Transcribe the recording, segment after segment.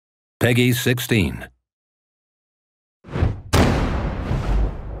Peggy 16.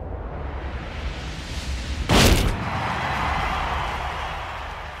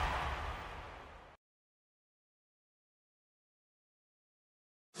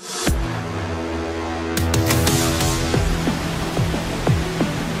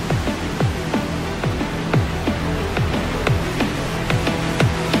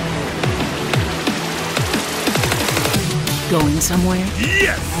 Going somewhere?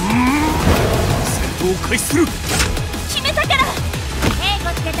 Yes! 戦闘開始する。決めたから。英語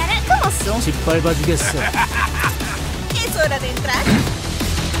つけたら。¿Cómo son? 失敗罰ゲス。Es hora de entrar.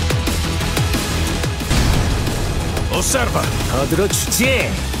 Observa. Odročcie.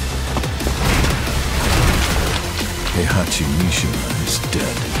 Heihachi Mishima is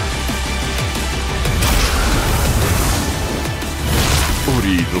dead.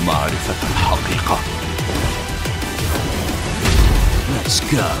 أريد معرفة الحقيقة. Let's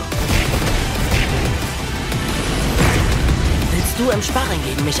go. Willst du im Sparring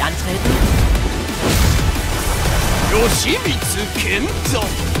gegen mich antreten? Yoshimitsu Kendo.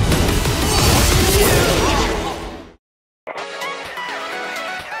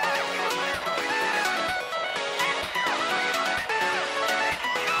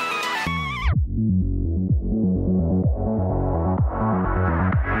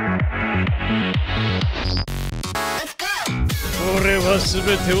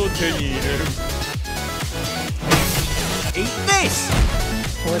 Eat this!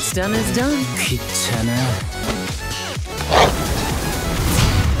 What's done is done. Kitana.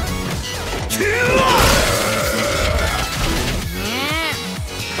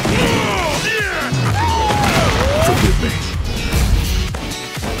 Forgive me.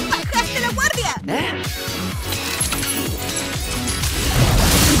 ¡Bajaste la guardia!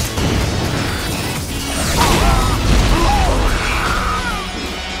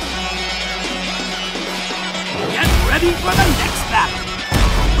 Ready for the next battle!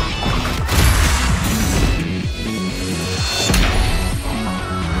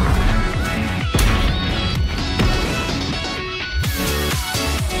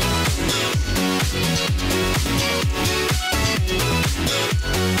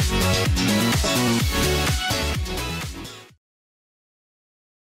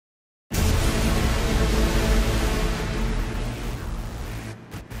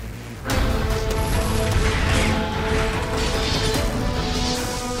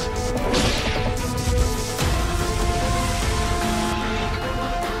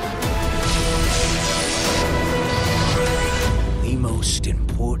 The most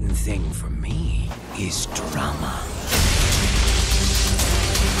important thing for me is drama.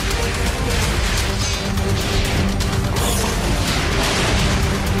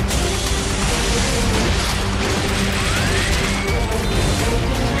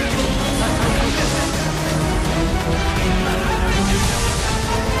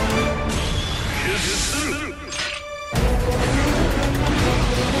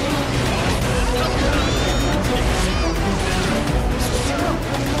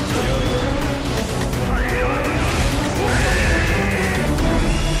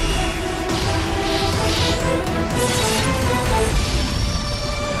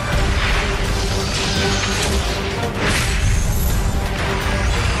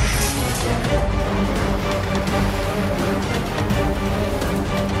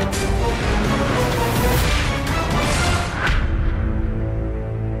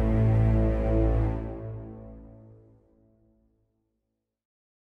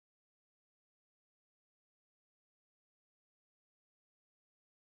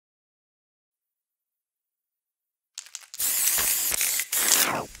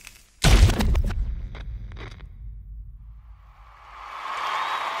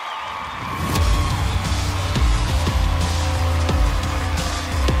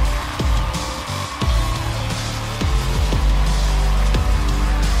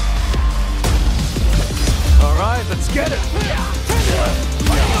 Let's get it! Yeah!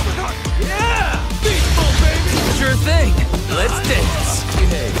 Beatball, baby! Sure thing! Let's dance!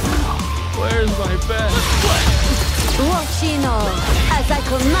 Hey, where's my bed? Washino, as I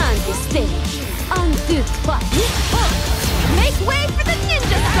command the stage. 1, 2, 3. Make way for the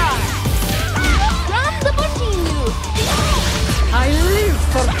ninja star! From the Boshinu. I live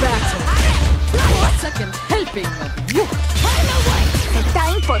for battle! A second helping of you! The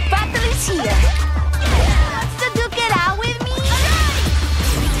time for battle is here! So duke it out with me?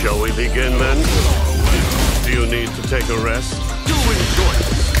 Shall we begin then? Do you need to take a rest? Do enjoy it!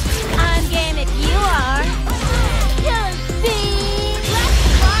 I'm game if you are. Yeah!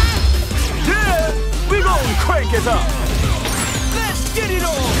 We gon' crank it up! Let's get it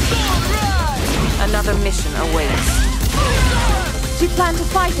on! Another mission awaits. Do you plan to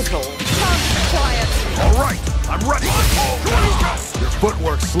fight at all? Quiet. All right, I'm ready. Your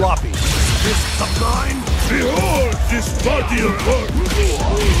footwork's sloppy. This the kind? Behold this body of work.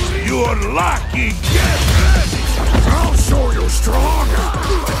 You are lucky. Get ready. I'll show you stronger.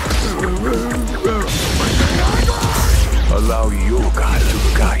 Allow yoga to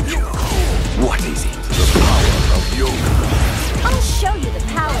guide you. What is it? The power of yoga. I'll show you the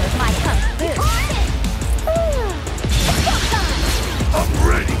power of my kung fu. I'm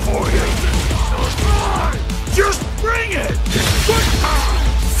ready for you. Just bring it.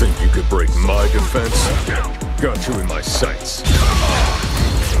 Think you could break my defense? Got you in my sights.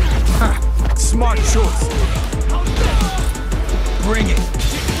 Smart choice. Bring it.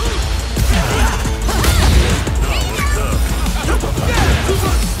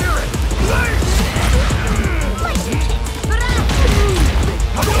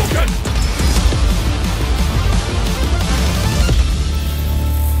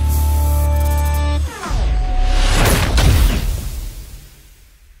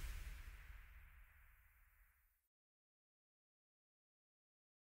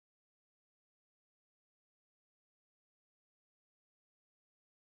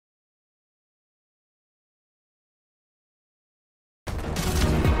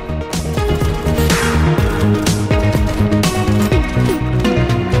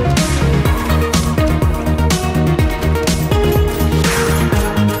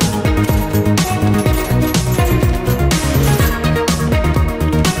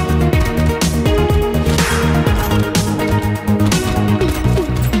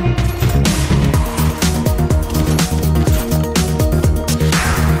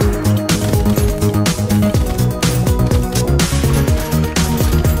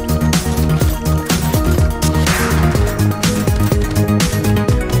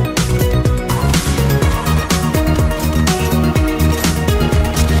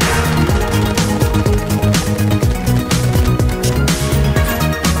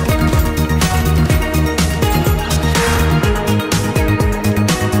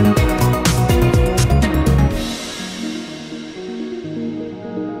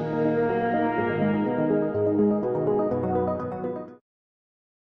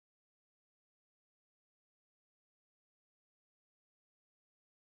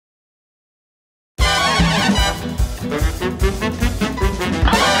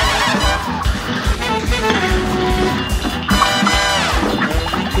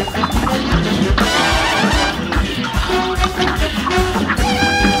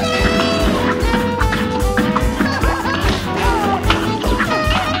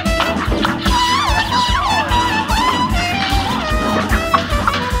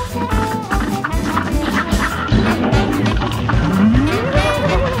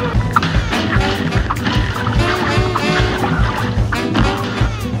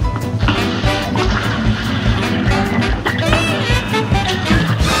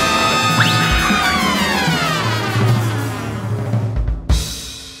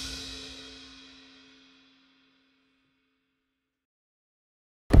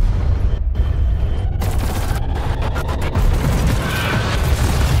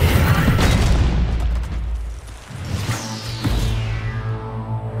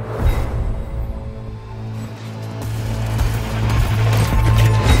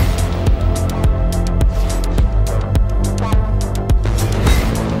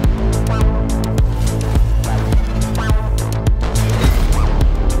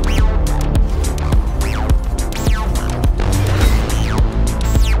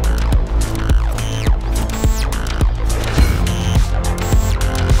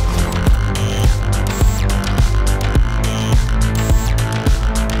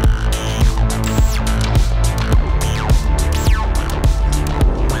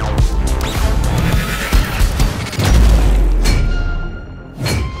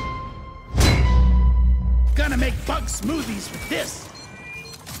 Gonna make bug smoothies with this.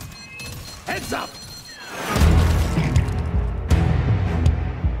 Heads up!